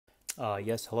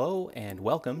Yes, hello, and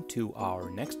welcome to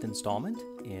our next installment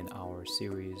in our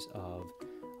series of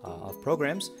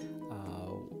programs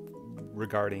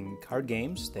regarding card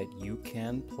games that you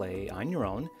can play on your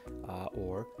own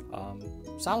or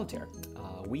solitaire.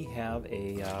 We have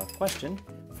a question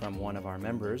from one of our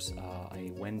members,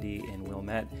 a Wendy and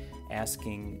Wilmette,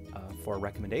 asking for a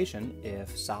recommendation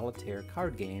if solitaire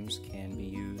card games can be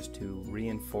used to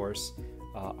reinforce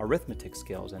arithmetic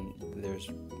skills, and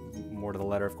there's more to the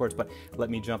letter, of course, but let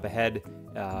me jump ahead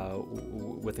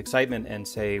with excitement and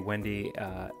say, Wendy,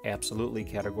 absolutely,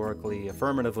 categorically,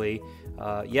 affirmatively,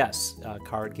 yes,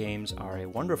 card games are a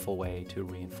wonderful way to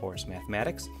reinforce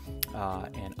mathematics,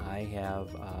 and I have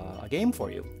a game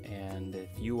for you. And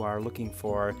if you are looking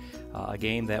for a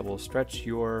game that will stretch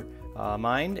your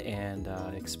mind and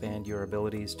expand your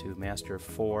abilities to master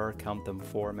four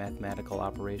mathematical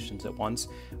operations at once,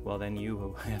 well, then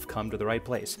you have come to the right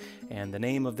place. And the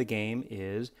name of the game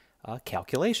is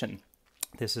Calculation.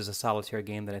 This is a solitaire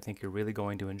game that I think you're really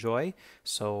going to enjoy,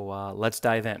 so let's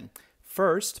dive in.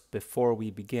 First, before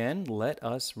we begin, let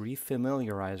us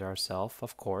refamiliarize ourselves,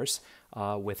 of course,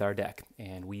 with our deck.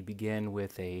 And we begin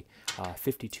with a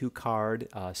 52-card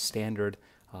standard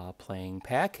playing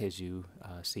pack, as you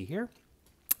see here.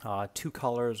 Two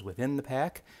colors within the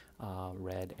pack,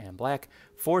 red and black,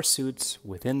 four suits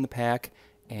within the pack,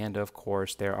 and of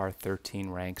course there are 13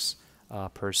 ranks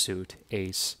per suit,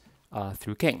 ace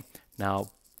through king. Now,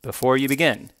 before you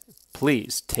begin,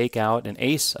 please take out an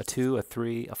ace, a 2, a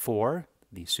 3, a 4.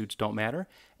 These suits don't matter,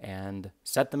 and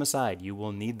set them aside. You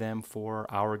will need them for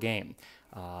our game.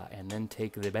 And then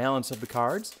take the balance of the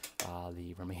cards,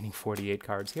 the remaining 48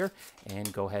 cards here,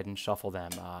 and go ahead and shuffle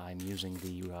them. I'm using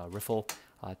the riffle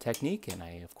technique, and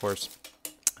I, of course,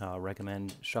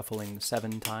 recommend shuffling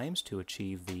 7 times to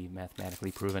achieve the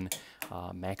mathematically proven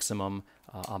maximum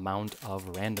amount of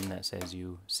randomness. As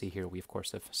you see here, we, of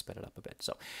course, have sped it up a bit.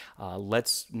 So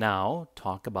let's now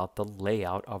talk about the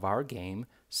layout of our game,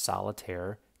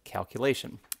 Solitaire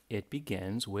Calculation. It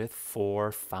begins with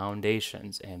 4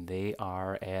 foundations, and they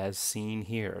are as seen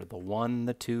here. The 1,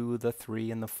 the 2, the 3,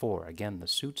 and the 4. Again, the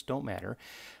suits don't matter.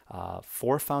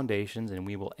 4 foundations, and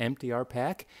we will empty our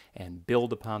pack and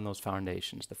build upon those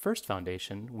foundations. The first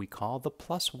foundation we call the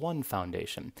 +1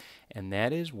 foundation, and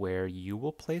that is where you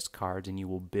will place cards and you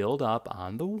will build up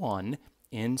on the 1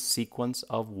 in sequence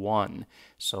of 1.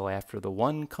 So after the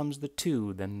 1 comes the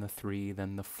 2, then the 3,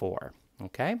 then the 4.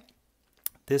 Okay?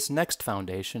 This next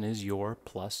foundation is your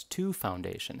 +2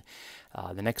 foundation.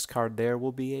 The next card there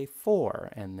will be a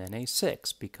 4 and then a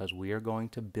 6, because we are going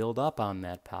to build up on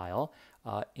that pile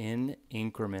in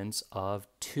increments of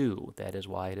 2. That is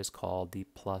why it is called the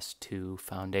 +2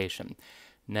 foundation.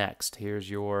 Next, here's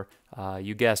your,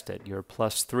 you guessed it, your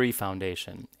 +3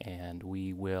 foundation, and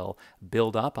we will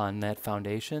build up on that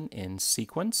foundation in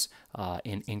sequence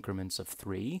in increments of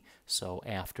 3. So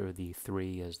after the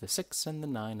 3 is the 6 and the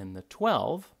 9 and the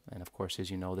 12, and of course, as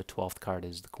you know, the 12th card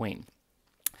is the queen.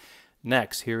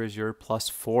 Next, here is your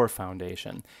 +4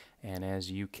 foundation. And as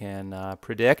you can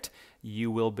predict, you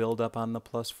will build up on the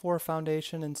 +4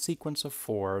 foundation in sequence of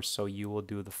 4. So you will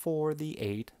do the 4, the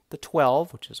 8, the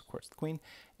 12, which is of course the queen,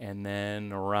 and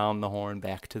then around the horn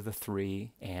back to the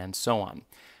 3, and so on.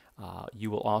 You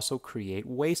will also create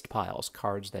waste piles,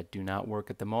 cards that do not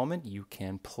work at the moment. You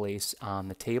can place on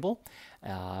the table.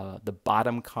 The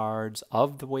bottom cards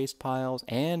of the waste piles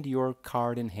and your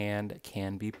card in hand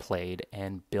can be played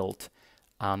and built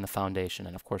on the foundation,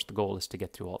 and of course the goal is to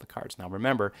get through all the cards. Now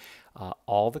remember,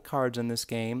 all the cards in this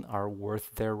game are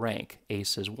worth their rank.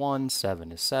 Ace is 1,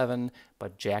 7 is 7,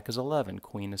 but Jack is 11,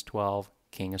 Queen is 12,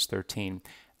 King is 13.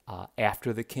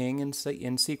 After the King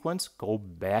in sequence, go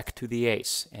back to the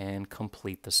Ace and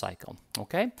complete the cycle.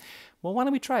 Okay? Well, why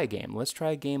don't we try a game? Let's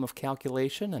try a game of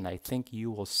calculation, and I think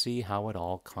you will see how it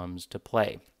all comes to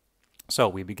play. So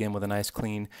we begin with a nice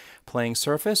clean playing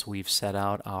surface. We've set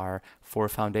out our 4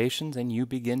 foundations, and you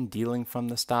begin dealing from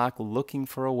the stock, looking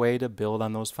for a way to build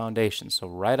on those foundations. So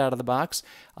right out of the box,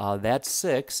 that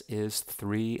 6 is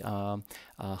 3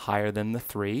 higher than the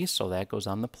 3, so that goes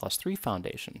on the +3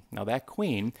 foundation. Now that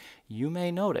queen, you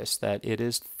may notice that it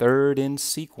is 3rd in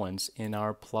sequence in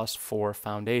our +4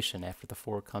 foundation. After the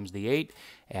 4 comes the 8,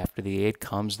 after the 8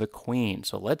 comes the queen.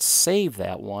 So let's save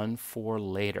that one for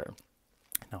later.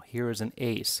 Now here is an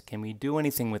ace. Can we do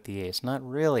anything with the ace? Not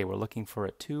really. We're looking for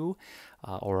a 2.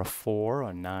 or a 4,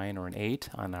 a 9, or an 8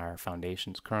 on our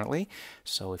foundations currently.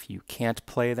 So if you can't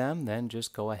play them, then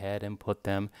just go ahead and put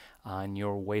them on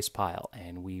your waste pile,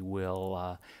 and we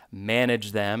will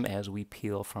manage them as we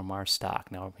peel from our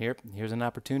stock. Now here's an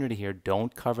opportunity here.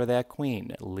 Don't cover that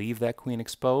queen. Leave that queen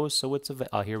exposed so it's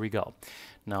here we go.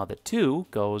 Now the 2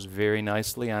 goes very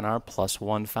nicely on our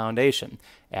 +1 foundation.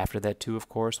 After that 2, of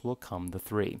course, will come the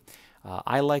 3.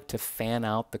 I like to fan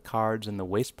out the cards in the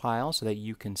waste pile so that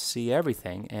you can see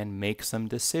everything and make some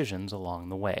decisions along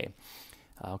the way.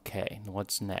 Okay,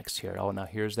 what's next here? Oh, now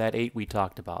here's that 8 we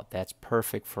talked about. That's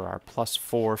perfect for our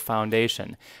 +4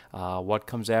 foundation. What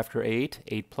comes after 8?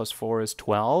 8 plus 4 is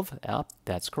 12.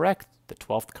 That's correct. The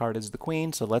 12th card is the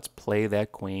queen, so let's play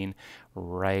that queen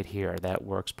right here. That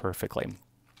works perfectly.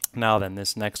 Now then,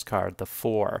 this next card, the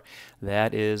 4,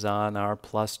 that is on our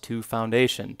 +2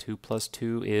 foundation. 2 plus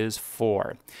 2 is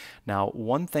 4. Now,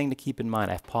 one thing to keep in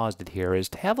mind, I've paused it here, is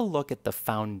to have a look at the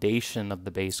foundation of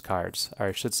the base cards, or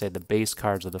I should say the base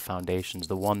cards of the foundations,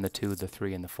 the 1, the 2, the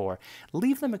 3, and the 4.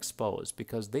 Leave them exposed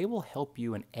because they will help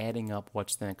you in adding up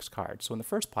what's the next card. So in the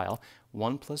first pile,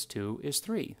 1 plus 2 is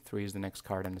 3. 3 is the next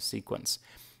card in the sequence.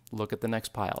 Look at the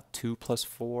next pile. 2 plus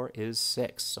 4 is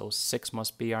 6. So 6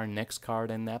 must be our next card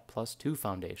in that +2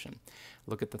 foundation.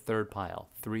 Look at the third pile.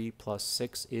 3 plus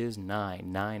 6 is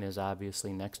 9. 9 is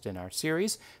obviously next in our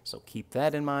series, so keep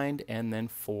that in mind. And then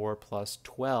 4 plus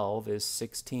 12 is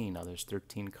 16. Now there's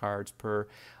 13 cards per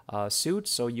suit,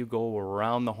 so you go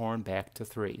around the horn back to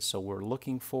 3. So we're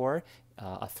looking for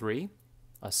a 3,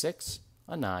 a 6,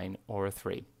 a 9, or a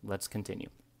 3. Let's continue.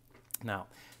 Now,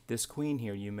 this queen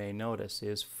here, you may notice,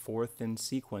 is 4th in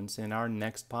sequence in our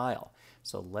next pile.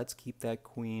 So let's keep that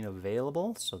queen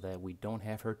available so that we don't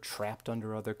have her trapped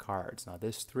under other cards. Now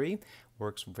this 3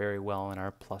 works very well in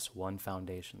our +1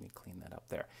 foundation. Let me clean that up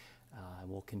there.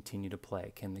 We'll continue to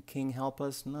play. Can the king help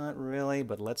us? Not really,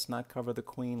 but let's not cover the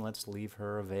queen. Let's leave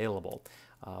her available.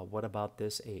 What about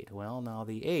this 8? Well, now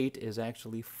the 8 is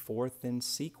actually 4th in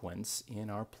sequence in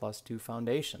our +2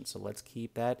 foundation. So let's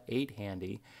keep that 8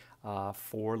 handy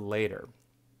for later.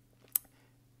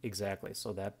 Exactly,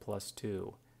 so that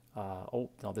 +2. Oh,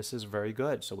 now this is very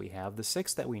good. So we have the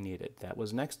 6 that we needed. That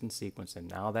was next in sequence, and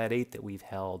now that 8 that we've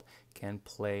held can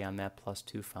play on that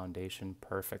 +2 foundation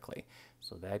perfectly.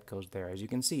 So that goes there. As you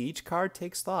can see, each card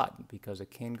takes thought because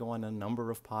it can go on a number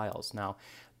of piles. Now,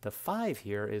 the 5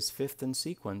 here is 5th in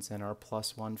sequence in our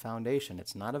 +1 foundation.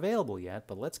 It's not available yet,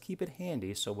 but let's keep it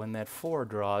handy so when that 4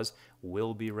 draws,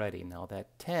 we'll be ready. Now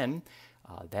that 10,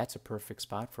 that's a perfect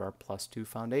spot for our +2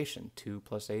 foundation. 2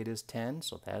 plus 8 is 10,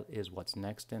 so that is what's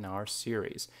next in our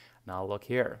series. Now look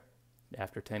here.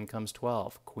 After 10 comes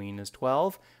 12. Queen is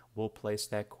 12. We'll place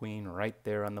that queen right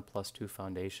there on the +2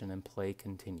 foundation and play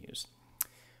continues.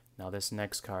 Now this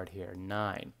next card here,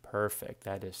 9. Perfect.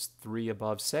 That is 3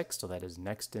 above 6, so that is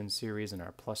next in series in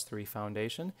our +3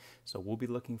 foundation. So we'll be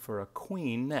looking for a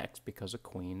queen next because a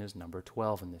queen is number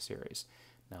 12 in the series.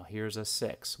 Now here's a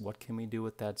 6. What can we do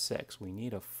with that 6? We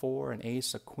need a 4, an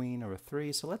ace, a queen, or a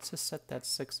 3. So let's just set that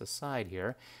 6 aside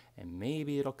here, and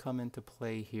maybe it'll come into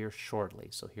play here shortly.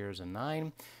 So here's a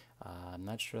 9. I'm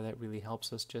not sure that really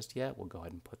helps us just yet. We'll go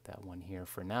ahead and put that one here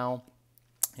for now.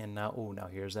 And now, oh, now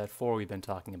here's that 4 we've been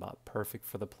talking about. Perfect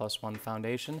for the +1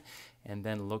 foundation. And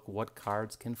then look what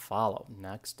cards can follow.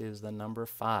 Next is the number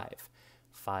 5.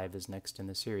 5 is next in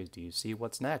the series. Do you see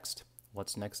what's next?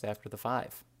 What's next after the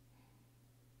 5?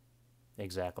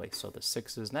 Exactly. So the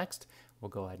 6 is next. We'll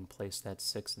go ahead and place that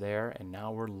 6 there. And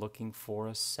now we're looking for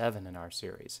a 7 in our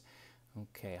series.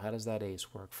 Okay, how does that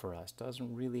ace work for us?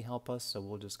 Doesn't really help us, so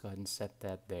we'll just go ahead and set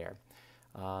that there.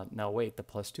 Now wait, the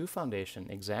 +2 foundation,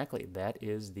 exactly. That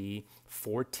is the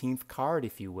 14th card,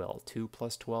 if you will. 2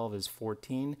 plus 12 is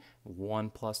 14. 1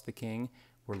 plus the king.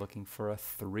 We're looking for a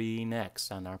 3 next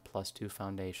on our +2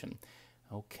 foundation.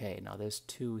 Okay, now there's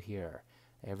 2 here.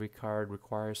 Every card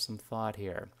requires some thought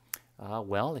here.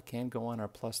 Well, it can go on our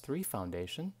 +3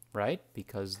 foundation, right?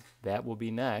 Because that will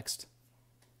be next.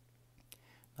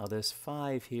 Now this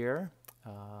 5 here,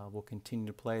 we'll continue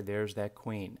to play. There's that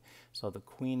queen. So the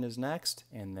queen is next,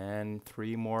 and then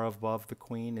 3 more above the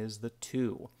queen is the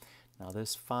 2. Now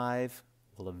this 5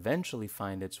 will eventually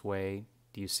find its way.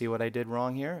 Do you see what I did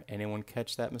wrong here? Anyone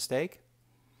catch that mistake?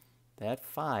 That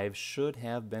 5 should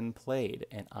have been played,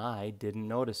 and I didn't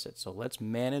notice it. So let's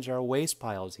manage our waste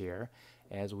piles here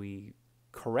as we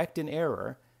correct an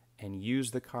error and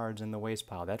use the cards in the waste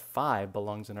pile. That 5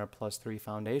 belongs in our +3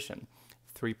 foundation.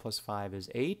 3 plus 5 is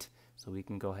 8, so we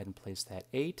can go ahead and place that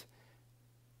 8.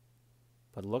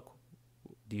 But look,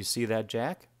 do you see that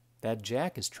jack? That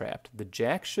jack is trapped. The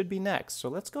jack should be next. So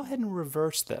let's go ahead and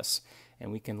reverse this,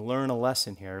 and we can learn a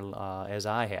lesson here as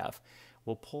I have.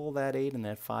 we'll pull that 8 and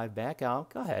that 5 back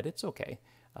out. Go ahead, it's okay.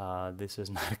 This is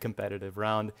not a competitive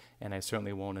round, and I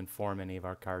certainly won't inform any of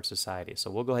our card society.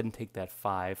 So we'll go ahead and take that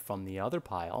 5 from the other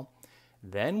pile.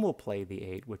 Then we'll play the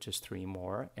 8, which is 3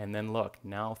 more. And then look,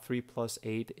 now 3 plus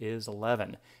 8 is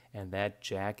 11. And that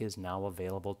jack is now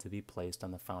available to be placed on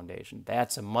the foundation.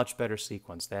 That's a much better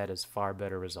sequence. That is far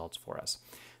better results for us.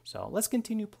 So let's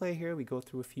continue play here. We go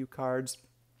through a few cards.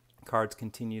 Cards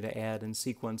continue to add in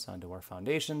sequence onto our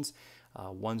foundations.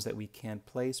 Ones that we can't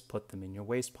place, put them in your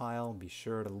waste pile. Be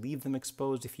sure to leave them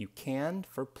exposed if you can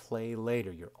for play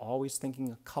later. You're always thinking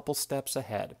a couple steps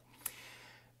ahead.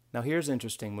 Now here's an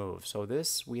interesting move. So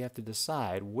this, we have to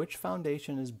decide which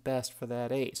foundation is best for that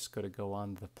ace. Could it go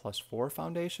on the +4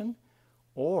 foundation,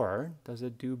 or does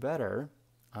it do better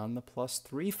on the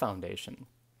 +3 foundation?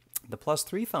 The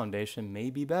 +3 foundation may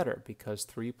be better because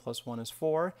 3 plus 1 is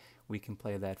 4. We can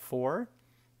play that 4,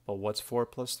 but what's 4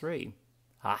 plus 3?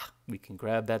 We can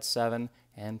grab that 7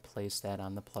 and place that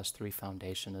on the +3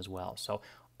 foundation as well. So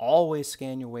always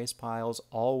scan your waste piles,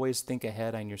 always think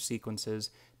ahead on your sequences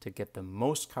to get the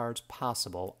most cards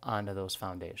possible onto those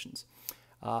foundations.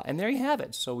 And there you have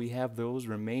it. So we have those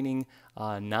remaining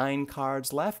 9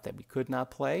 cards left that we could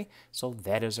not play. So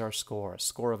that is our score, a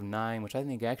score of 9, which I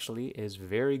think actually is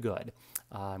very good.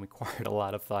 Required a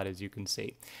lot of thought, as you can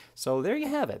see. So there you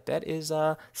have it. That is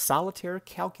Solitaire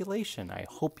calculation. I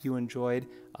hope you enjoyed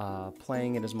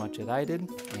playing it as much as I did.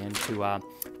 And to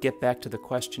get back to the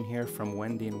question here from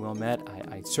Wendy and Wilmette,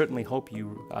 I certainly hope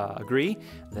you agree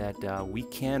that we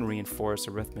can reinforce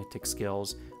arithmetic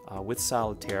skills with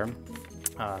Solitaire.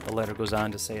 The letter goes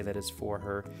on to say that it's for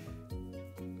her,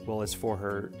 well, it's for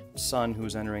her son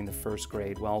who's entering the 1st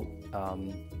grade. Well,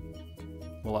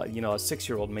 you know, a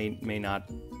 6-year-old may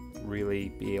not really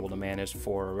be able to manage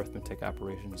 4 arithmetic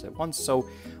operations at once. So,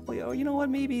 well, you know what?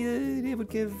 Maybe it would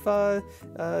give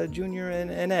Junior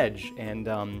an edge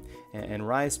and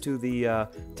rise to the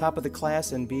top of the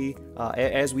class and be,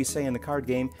 as we say in the card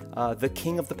game, the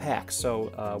king of the pack.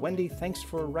 So, Wendy, thanks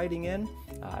for writing in.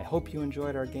 I hope you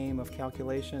enjoyed our game of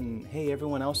calculation. Hey,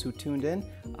 everyone else who tuned in,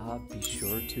 be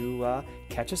sure to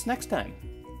catch us next time.